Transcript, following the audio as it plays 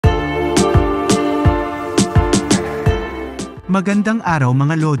Magandang araw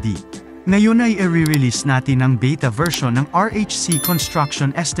mga Lodi. Ngayon ay i-release natin ang beta version ng RHC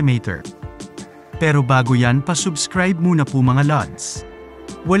Construction Estimator. Pero bago yan, pa-subscribe muna po mga Lods.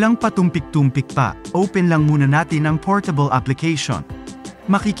 Walang patumpik-tumpik pa, open lang muna natin ang portable application.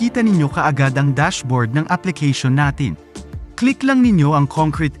 Makikita ninyo kaagad ang dashboard ng application natin. Click lang ninyo ang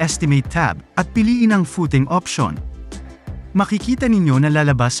Concrete Estimate tab at piliin ang footing option. Makikita ninyo na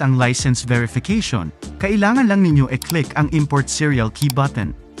lalabas ang license verification. Kailangan lang ninyo i-click ang Import Serial Key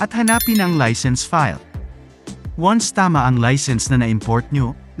button at hanapin ang license file. Once tama ang license na na-import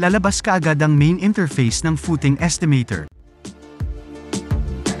nyo, lalabas kaagad ang main interface ng footing estimator.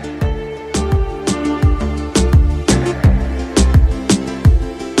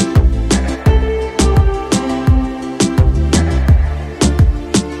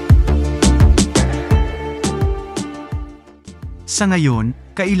 Sa ngayon,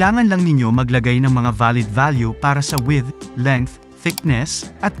 kailangan lang ninyo maglagay ng mga valid value para sa width, length, thickness,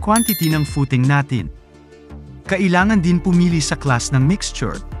 at quantity ng footing natin. Kailangan din pumili sa class ng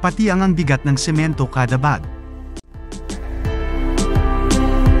mixture, pati ang bigat ng semento kada bag.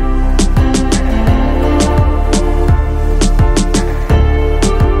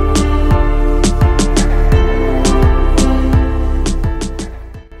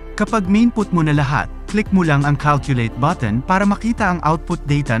 Kapag ma-input mo na lahat, click mo lang ang Calculate button para makita ang output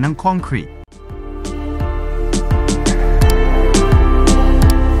data ng concrete.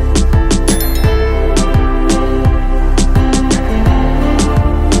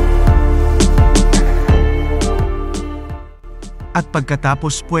 At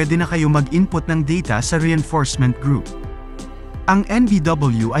pagkatapos pwede na kayo mag-input ng data sa reinforcement group. Ang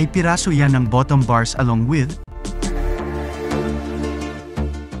NBW ay piraso yan ng bottom bars along width.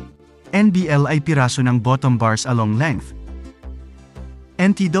 NBL ay piraso ng bottom bars along length.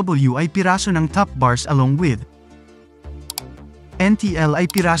 NTW ay piraso ng top bars along width. NTL ay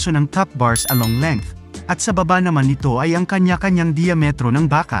piraso ng top bars along length. At sa baba naman nito ay ang kanya-kanyang diametro ng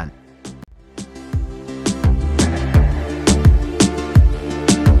bakal.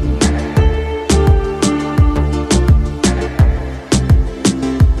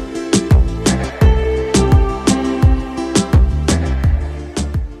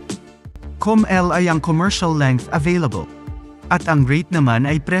 COML ay ang commercial length available. At ang rate naman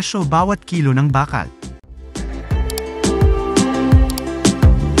ay presyo bawat kilo ng bakal.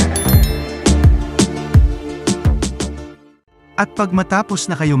 At pag matapos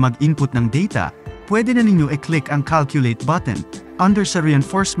na kayo mag-input ng data, pwede na ninyo i-click ang Calculate button under sa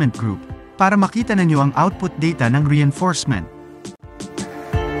Reinforcement Group para makita ninyo ang output data ng reinforcement.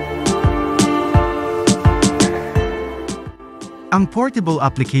 Ang portable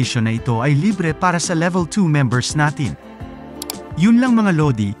application na ito ay libre para sa Level 2 members natin. Yun lang mga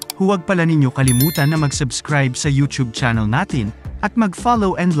Lodi, huwag pala ninyo kalimutan na mag-subscribe sa YouTube channel natin, at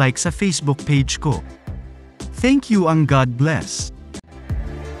mag-follow and like sa Facebook page ko. Thank you and God bless.